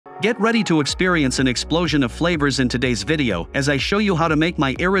Get ready to experience an explosion of flavors in today's video as I show you how to make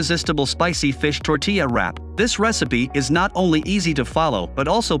my irresistible spicy fish tortilla wrap. This recipe is not only easy to follow but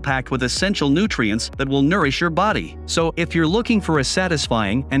also packed with essential nutrients that will nourish your body. So if you're looking for a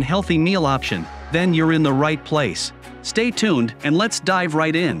satisfying and healthy meal option, then you're in the right place. Stay tuned and let's dive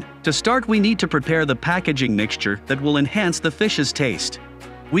right in. To start, we need to prepare the packaging mixture that will enhance the fish's taste.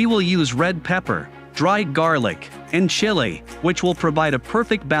 We will use red pepper, dried garlic, and chili, which will provide a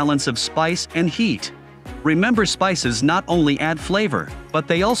perfect balance of spice and heat. Remember, spices not only add flavor, but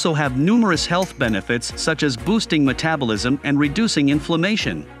they also have numerous health benefits such as boosting metabolism and reducing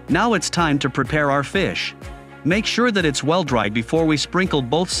inflammation. Now it's time to prepare our fish. Make sure that it's well dried before we sprinkle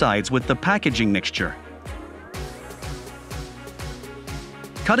both sides with the packaging mixture.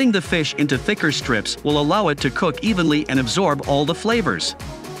 Cutting the fish into thicker strips will allow it to cook evenly and absorb all the flavors.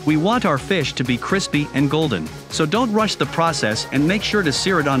 We want our fish to be crispy and golden, so don't rush the process and make sure to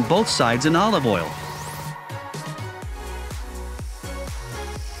sear it on both sides in olive oil.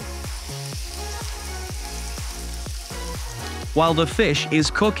 While the fish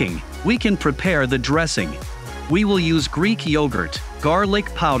is cooking, we can prepare the dressing. We will use Greek yogurt,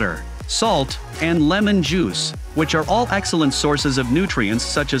 garlic powder, salt, and lemon juice, which are all excellent sources of nutrients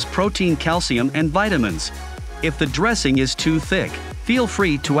such as protein, calcium, and vitamins. If the dressing is too thick, feel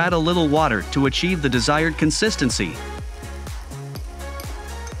free to add a little water to achieve the desired consistency.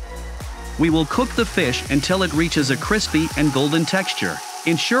 We will cook the fish until it reaches a crispy and golden texture,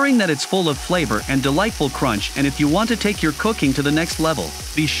 ensuring that it's full of flavor and delightful crunch. And if you want to take your cooking to the next level,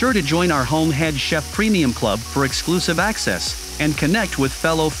 be sure to join our Home Head Chef Premium Club for exclusive access and connect with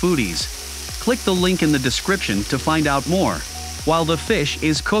fellow foodies. Click the link in the description to find out more. While the fish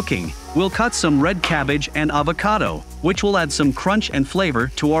is cooking, we'll cut some red cabbage and avocado, which will add some crunch and flavor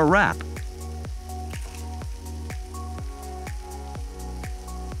to our wrap.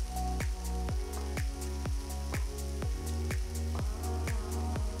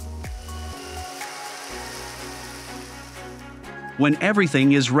 When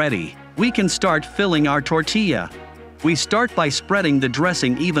everything is ready, we can start filling our tortilla. We start by spreading the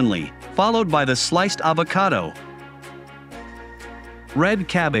dressing evenly, followed by the sliced avocado, red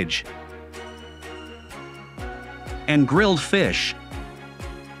cabbage, and grilled fish.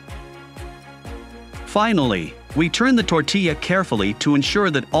 Finally, we turn the tortilla carefully to ensure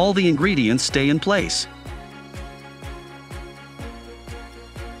that all the ingredients stay in place.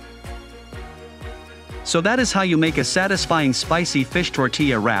 So that is how you make a satisfying spicy fish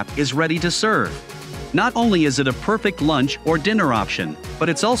tortilla wrap is ready to serve. Not only is it a perfect lunch or dinner option, but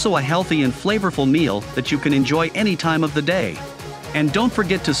it's also a healthy and flavorful meal that you can enjoy any time of the day. And don't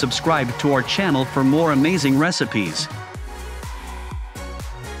forget to subscribe to our channel for more amazing recipes.